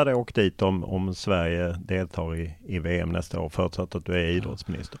att du hade åkt dit om Sverige deltar i VM nästa år, förutsatt att du är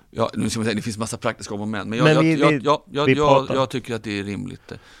idrottsminister? Ja, nu ska man säga, det finns massa praktiska moment, men jag tycker att det är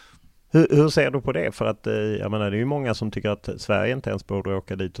rimligt. Hur ser du på det? För att jag menar, det är ju många som tycker att Sverige inte ens borde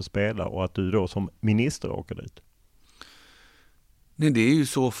åka dit och spela, och att du då som minister åker dit. Nej, det är ju i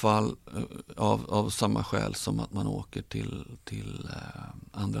så fall av samma skäl som att man åker till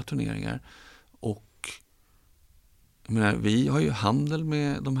andra turneringar. Och jag menar, vi har ju handel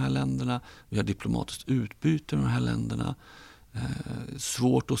med de här länderna, vi har diplomatiskt utbyte med de här länderna.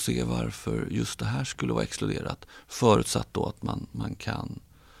 Svårt att se varför just det här skulle vara exkluderat, förutsatt då att man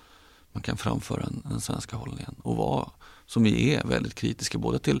kan framföra den svenska hållningen och vara, som vi är, väldigt kritiska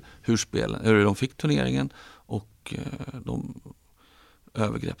både till hur de fick turneringen och de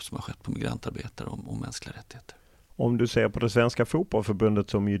övergrepp som har skett på migrantarbetare och mänskliga rättigheter. Om du ser på det svenska fotbollförbundet,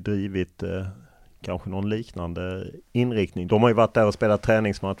 som ju drivit kanske någon liknande inriktning. De har ju varit där och spelat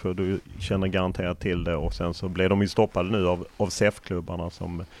träningsmatcher, du känner garanterat till det, och sen så blev de ju stoppade nu av SEF-klubbarna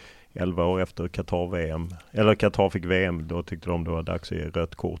som 11 år efter Qatar fick VM, då tyckte de då var dags att ge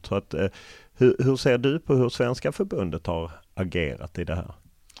rött kort. Så att, hur ser du på hur svenska förbundet har agerat i det här?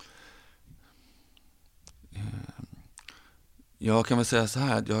 Jag kan väl säga så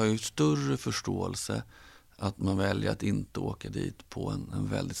här, att jag har ju större förståelse att man väljer att inte åka dit på en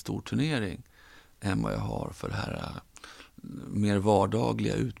väldigt stor turnering än vad jag har för det här mer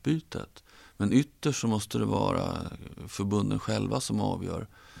vardagliga utbytet. Men ytterst så måste det vara förbunden själva som avgör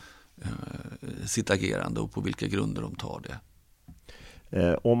sitt agerande och på vilka grunder de tar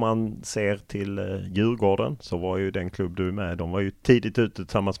det. Om man ser till Djurgården, så var ju den klubb du är med, de var ju tidigt ute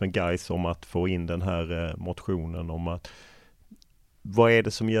tillsammans med Gais om att få in den här motionen om att, vad är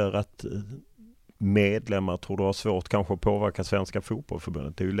det som gör att medlemmar tror du har svårt kanske att påverka svenska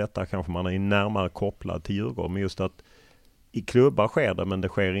fotbollförbundet? Det är ju lättare kanske, man är närmare kopplad till Djurgården, men just att i klubbar sker det, men det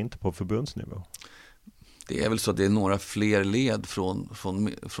sker inte på förbundsnivå. Det är väl så att det är några fler led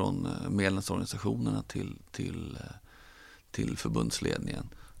från medlemsorganisationerna till förbundsledningen.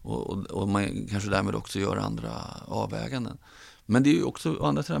 Och man kanske därmed också gör andra avväganden. Men det är ju också å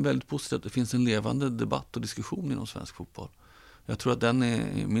andra sidan väldigt positivt att det finns en levande debatt och diskussion inom svensk fotboll. Jag tror att den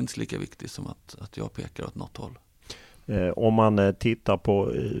är minst lika viktig som att jag pekar åt något håll. Om man tittar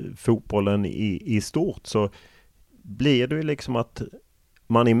på fotbollen i stort, så blir det ju liksom att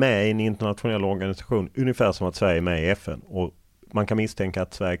man är med i en internationell organisation, ungefär som att Sverige är med i FN. Och man kan misstänka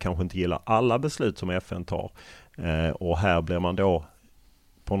att Sverige kanske inte gillar alla beslut som FN tar. Och här blir man då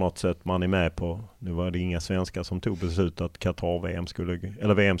på något sätt, man är med på, nu var det inga svenskar som tog beslut att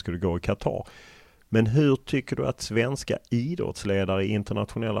VM skulle gå i Qatar. Men hur tycker du att svenska idrottsledare i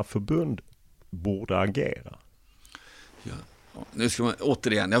internationella förbund borde agera? Ja. Nu ska man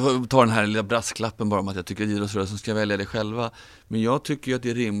återigen, jag tar den här lilla brasklappen bara om att jag tycker att idrottsrörelsen ska välja det själva. Men jag tycker att det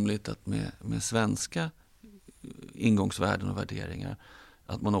är rimligt att med svenska ingångsvärden och värderingar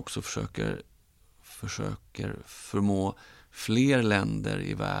att man också försöker förmå fler länder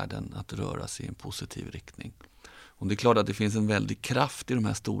i världen att röra sig i en positiv riktning. Och det är klart att det finns en väldig kraft i de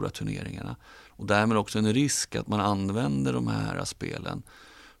här stora turneringarna och därmed också en risk att man använder de här spelen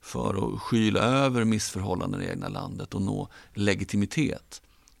för att skyla över missförhållanden i det egna landet och nå legitimitet.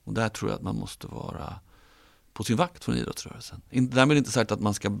 Och där tror jag att man måste vara på sin vakt från idrottsrörelsen. Därmed inte sagt att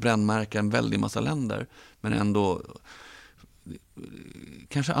man ska brännmärka en väldig massa länder, men ändå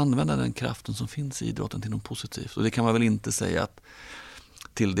kanske använda den kraften som finns i idrotten till något positivt. Och det kan man väl inte säga att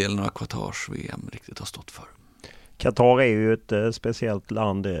tilldelningen av Qatars VM riktigt har stått för. Qatar är ju ett speciellt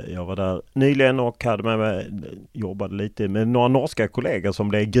land. Jag var där nyligen och jobbade lite med några norska kollegor som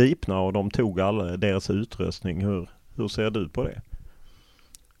blev gripna och de tog all deras utrustning. Hur ser du på det?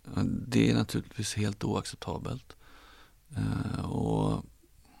 Det är naturligtvis helt oacceptabelt. Och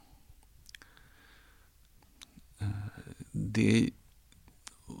det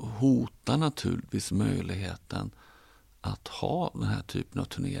hotar naturligtvis möjligheten att ha den här typen av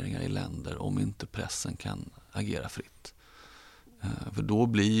turneringar i länder om inte pressen kan agera fritt. För då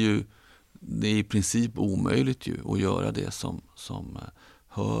blir ju det i princip omöjligt ju att göra det som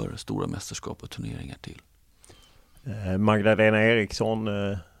hör stora mästerskap och turneringar till. Magdalena Eriksson,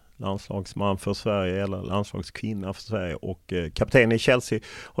 landslagsman för Sverige eller landslagskvinna för Sverige och kapten i Chelsea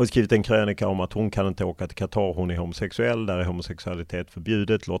har skrivit en krönika om att hon kan inte åka till Qatar, hon är homosexuell, där är homosexualitet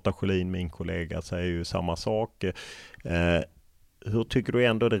förbjudet. Lotta Schelin, min kollega, säger ju samma sak. Hur tycker du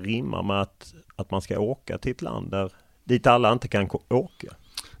ändå det rimmar med att man ska åka till ett land dit alla inte kan åka?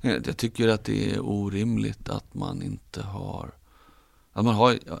 Jag tycker att det är orimligt att man inte har Att man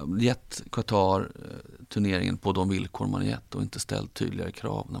har gett Qatar turneringen på de villkor man gett och inte ställt tydligare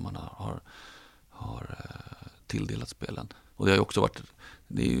krav när man har tilldelat spelen. Och det har ju också varit,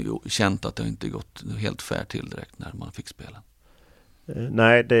 det är ju känt att det inte gått helt fair till direkt när man fick spelen.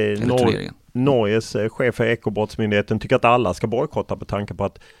 Nej, det är Norges chef för Ekobrottsmyndigheten tycker att alla ska bojkotta på tanke på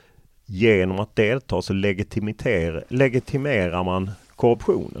att genom att delta så legitimerar man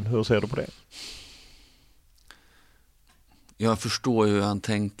korruptionen. Hur ser du på det? Jag förstår ju hur han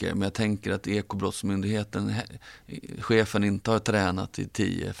tänker, men jag tänker att Ekobrottsmyndigheten, chefen inte har tränat i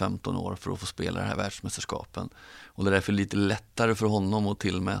 10-15 år för att få spela det här världsmästerskapen. Och det är därför lite lättare för honom att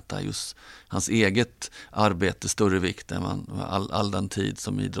tillmäta just hans eget arbete större vikt än all den tid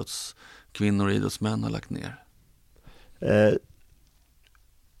som idrottskvinnor och idrottsmän har lagt ner.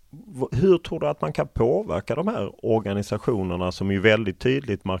 Hur tror du att man kan påverka de här organisationerna som ju väldigt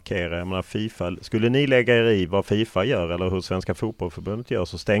tydligt markerar, jag menar FIFA, skulle ni lägga er i vad FIFA gör eller hur Svenska fotbollförbundet gör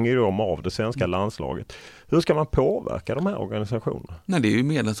så stänger de av det svenska landslaget. Hur ska man påverka de här organisationerna? Nej, det är ju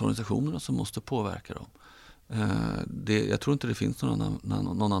medlemsorganisationerna som måste påverka dem. Jag tror inte det finns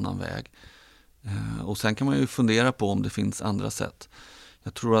någon annan väg. Och sen kan man ju fundera på om det finns andra sätt.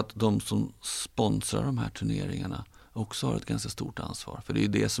 Jag tror att de som sponsrar de här turneringarna också har ett ganska stort ansvar. För det är ju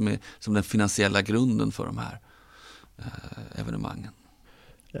det som är som den finansiella grunden för de här evenemangen.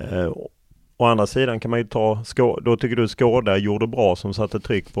 Å andra sidan kan man ju då tycker du Skåda gjorde bra som satte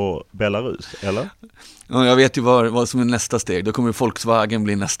tryck på Belarus, eller? Ja, jag vet ju vad som är nästa steg. Då kommer Volkswagen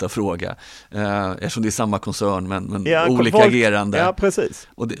bli nästa fråga. Eftersom det är samma koncern men olika agerande. Ja, precis.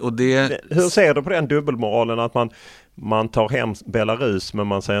 Och det... Hur ser du på den dubbelmoralen att man tar hem Belarus men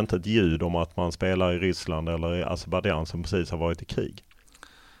man säger inte ett ljud om att man spelar i Ryssland eller i Azerbaijan som precis har varit i krig?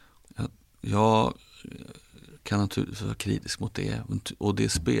 Jag kan naturligtvis vara kritisk mot det. Och det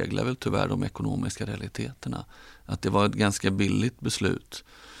speglar väl tyvärr de ekonomiska realiteterna. Att det var ett ganska billigt beslut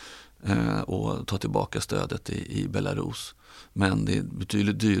att ta tillbaka stödet i Belarus. Men det är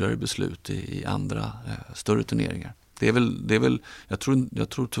betydligt dyrare beslut i andra större turneringar. Det är väl jag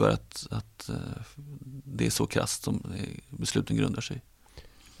tror tyvärr att det är så krasst som besluten grundar sig.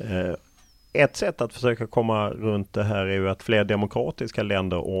 Ett sätt att försöka komma runt det här är ju att fler demokratiska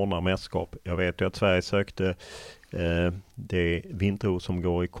länder ordnar mästerskap. Jag vet ju att Sverige sökte det vinter-OS som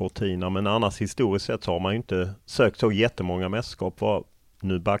går i Cortina, men annars historiskt sett så har man ju inte sökt så jättemånga mästerskap.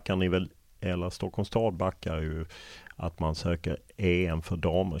 Nu backar ni väl, eller Stockholms stad backar ju att man söker EM för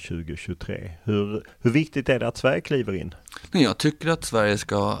damer 2023. Hur viktigt är det att Sverige kliver in? Jag tycker att Sverige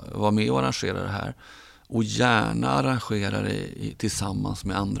ska vara med och arrangera det här. Och gärna arrangera det tillsammans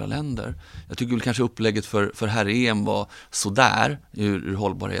med andra länder. Jag tycker väl kanske upplägget för herr-EM var sådär ur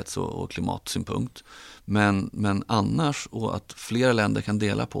hållbarhets- och klimatsynpunkt. Men annars, och att flera länder kan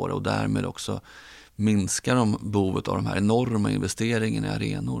dela på det och därmed också minska behovet av de här enorma investeringarna i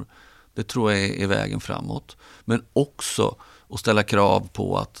arenor. Det tror jag är vägen framåt. Men också att ställa krav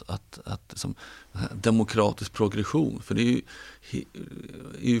på att som demokratisk progression. För det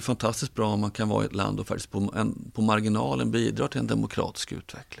är ju fantastiskt bra om man kan vara i ett land och faktiskt på marginalen bidra till en demokratisk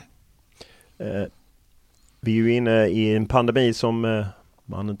utveckling. Vi är ju inne i en pandemi som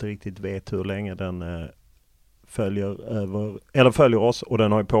man inte riktigt vet hur länge den följer oss, och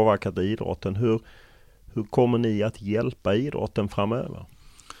den har ju påverkat idrotten. Hur kommer ni att hjälpa idrotten framöver?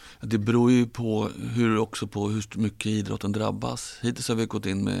 Det beror ju på hur mycket idrotten drabbas. Hittills har vi gått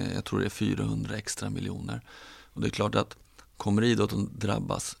in med, jag tror det är 400 extra miljoner. Och det är klart att kommer idrotten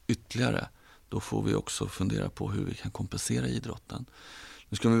drabbas ytterligare, då får vi också fundera på hur vi kan kompensera idrotten.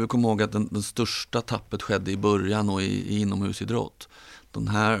 Nu ska vi väl komma ihåg att den största tappet skedde i början och i inomhusidrott. De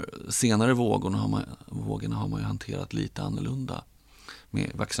här senare vågorna har man ju hanterat lite annorlunda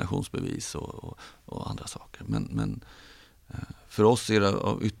med vaccinationsbevis och andra saker. Men för oss är det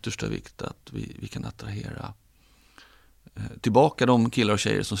av yttersta vikt att vi kan attrahera tillbaka de killar och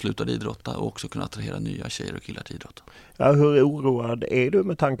tjejer som slutade idrotta och också kunna attrahera nya tjejer och killar till idrotta. Ja, hur oroad är du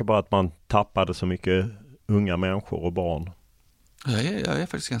med tanke på att man tappade så mycket unga människor och barn? Jag är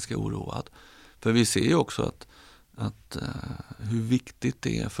faktiskt ganska oroad. För vi ser ju också att hur viktigt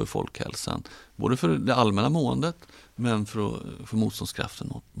det är för folkhälsan. Både för det allmänna måendet men för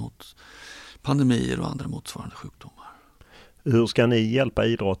motståndskraften mot pandemier och andra motsvarande sjukdomar. Hur ska ni hjälpa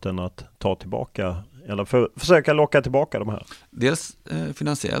idrotten att ta tillbaka eller försöka locka tillbaka de här? Dels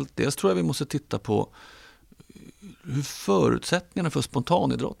finansiellt, dels tror jag vi måste titta på hur förutsättningarna för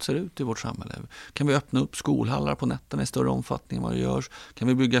spontanidrott ser ut i vårt samhälle. Kan vi öppna upp skolhallar på nätterna i större omfattning än vad det görs? Kan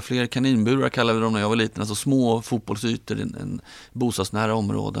vi bygga fler kaninburar, kallade vi dem när jag var liten, alltså små fotbollsytor i bostadsnära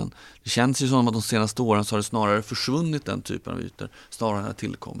områden. Det känns ju som att de senaste åren så har det snarare försvunnit den typen av ytor, snarare än det har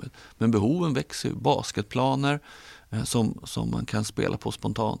tillkommit. Men behoven växer ju, basketplaner, som man kan spela på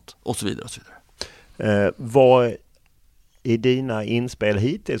spontant och så vidare och så vidare. Vad är dina inspel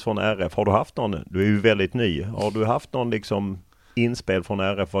hittills från RF? Har du haft någon? Du är ju väldigt ny. Har du haft någon liksom inspel från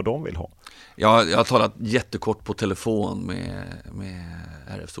RF vad de vill ha? Ja, jag har talat jättekort på telefon med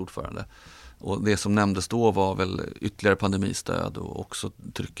RFs ordförande. Och det som nämndes då var väl ytterligare pandemistöd och också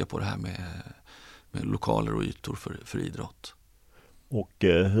trycka på det här med lokaler och ytor för idrott. Och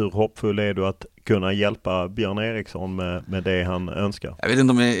hur hoppfull är du att kunna hjälpa Björn Eriksson med det han önskar? Jag vet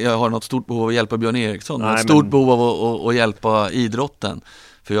inte om jag har något stort behov av att hjälpa Björn Eriksson. Nej, ett stort behov av att hjälpa idrotten.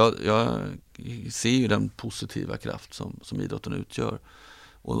 För jag ser ju den positiva kraft som idrotten utgör.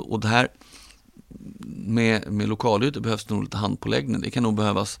 Och det här med lokalytor behövs det nog lite handpåläggning. Det kan nog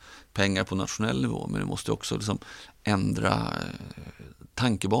behövas pengar på nationell nivå, men det måste också liksom ändra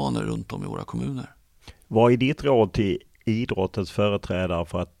tankebanor runt om i våra kommuner. Vad är ditt råd till idrottens företrädare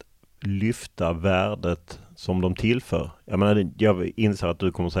för att lyfta värdet som de tillför? Jag inser att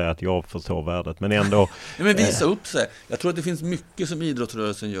du kommer säga att jag förstår värdet, men ändå... men visa upp sig. Jag tror att det finns mycket som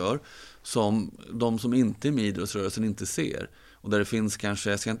idrottsrörelsen gör som de som inte är med idrottsrörelsen inte ser. Och där det finns kanske,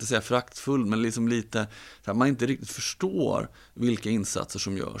 jag ska inte säga föraktfull, men liksom lite så att man inte riktigt förstår vilka insatser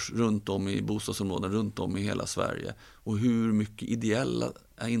som görs runt om i bostadsområden, runt om i hela Sverige. Och hur mycket ideella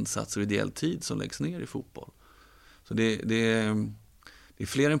insatser och ideell tid som läggs ner i fotboll. Så det är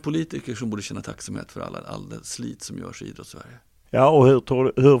fler än politiker som borde känna tacksamhet för all det slit som görs i idrottssverige. Ja, och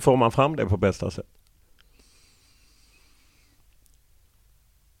hur får man fram det på bästa sätt?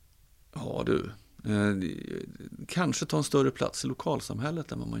 Ja du, kanske ta en större plats i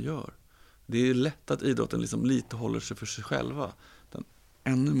lokalsamhället än vad man gör. Det är lätt att idrotten liksom lite håller sig för sig själva. Den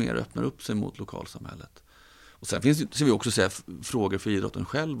ännu mer öppnar upp sig mot lokalsamhället. Och sen finns vi också frågor för idrotten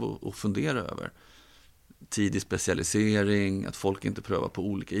själv och fundera över. Tidig specialisering, att folk inte prövar på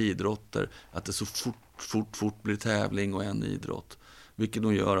olika idrotter, att det så fort blir tävling och en idrott. Vilket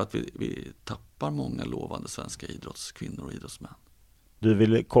då gör att vi tappar många lovande svenska idrottskvinnor och idrottsmän. Du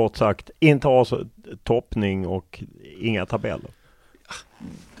vill kort sagt inte ha toppning och inga tabeller?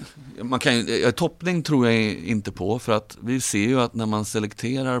 Toppning tror jag inte på, för att vi ser ju att när man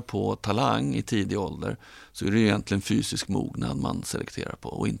selekterar på talang i tidig ålder så är det egentligen fysisk mognad man selekterar på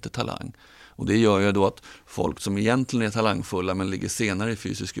och inte talang. Och det gör ju då att folk som egentligen är talangfulla men ligger senare i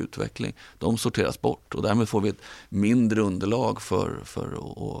fysisk utveckling, de sorteras bort och därmed får vi ett mindre underlag för att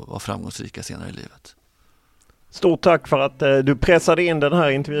vara framgångsrika senare i livet. Stort tack för att du pressade in den här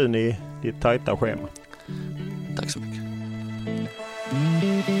intervjun i ditt tajta schema. Tack så mycket.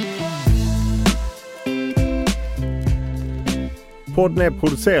 Podden är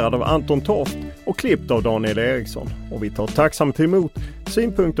producerad av Anton Torst och klippt av Daniel Eriksson. Och vi tar tacksamt emot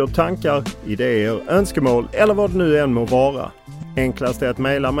synpunkter, tankar, idéer, önskemål eller vad det nu än må vara. Enklast är att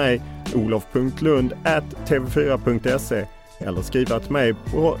mejla mig olof.lund@tv4.se eller skriva till mig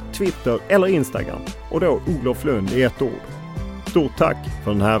på Twitter eller Instagram. Och då Olof Lund i ett ord. Stort tack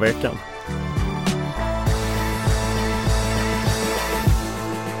för den här veckan.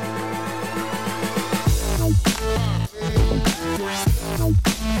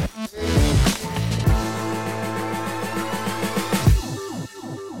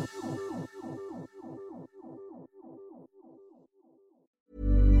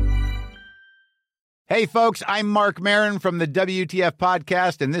 Hey, folks, I'm Mark Maron from the WTF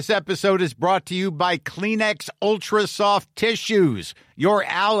Podcast, and this episode is brought to you by Kleenex Ultra Soft Tissues, your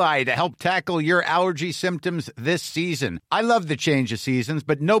ally to help tackle your allergy symptoms this season. I love the change of seasons,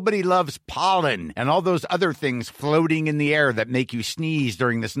 but nobody loves pollen and all those other things floating in the air that make you sneeze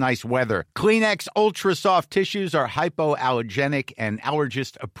during this nice weather. Kleenex Ultra Soft Tissues are hypoallergenic and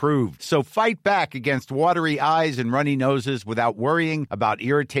allergist approved, so fight back against watery eyes and runny noses without worrying about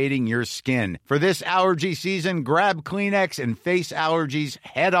irritating your skin. For this allergy season, grab Kleenex and face allergies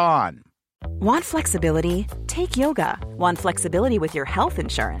head on. Want flexibility? Take yoga. Want flexibility with your health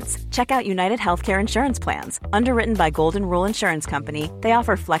insurance? Check out United Healthcare Insurance Plans. Underwritten by Golden Rule Insurance Company, they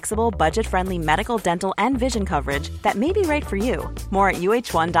offer flexible, budget-friendly medical, dental, and vision coverage that may be right for you. More at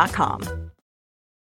uh1.com.